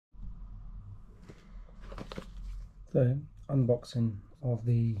So, unboxing of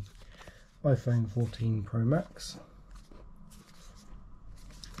the iPhone 14 Pro Max.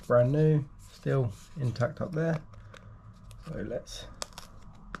 Brand new, still intact up there. So let's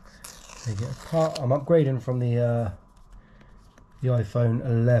take it apart. I'm upgrading from the iPhone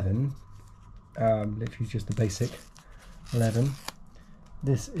 11, literally just the basic 11.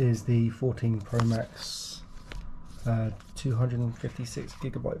 This is the 14 Pro Max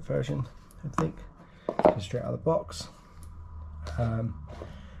 256GB version, I think. Just straight out of the box. I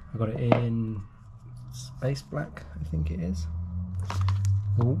got it in space black, I think it is.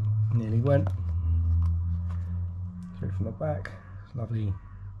 Oh, nearly went. Through from the back. Lovely.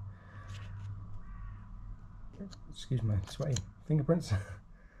 Excuse my sweaty fingerprints.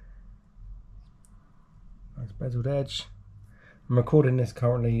 Nice bezeled edge. I'm recording this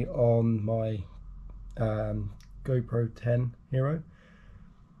currently on my GoPro 10 Hero.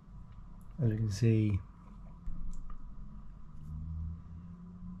 As you can see,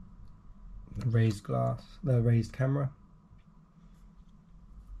 the raised glass, the raised camera.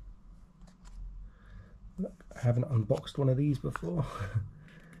 Look, I haven't unboxed one of these before.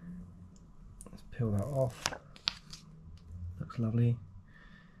 Let's peel that off. Looks lovely.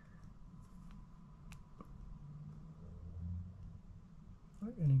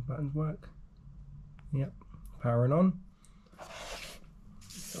 Any buttons work? Yep, powering on.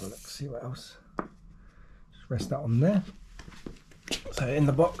 So let's see what else. Just rest that on there. So in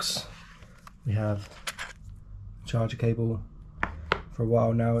the box we have a charger cable. For a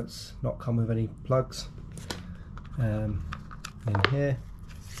while now it's not come with any plugs. In here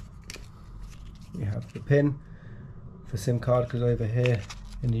we have the pin for SIM card, because over here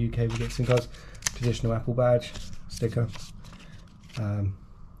in the UK we get SIM cards, traditional Apple badge, sticker, and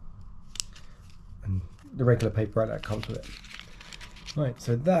the regular paper that comes with it. Right,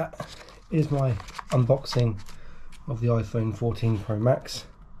 so that is my unboxing of the iPhone 14 Pro Max.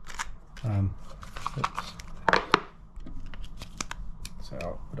 So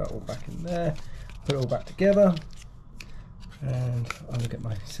I'll put that all back in there, put it all back together, and I'm going to get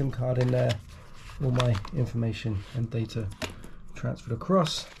my SIM card in there, all my information and data transferred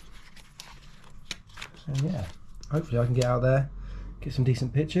across. And yeah, hopefully I can get out there, get some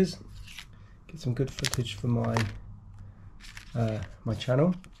decent pictures, get some good footage for my my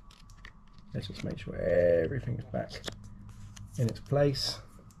channel. Let's just make sure everything's back in its place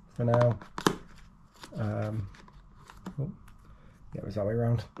for now. Oh, yeah, it was that way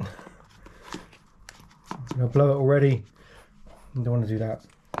around. I'm gonna blow it already. I don't want to do that.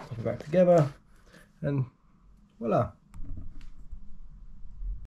 Put it back together, and voila.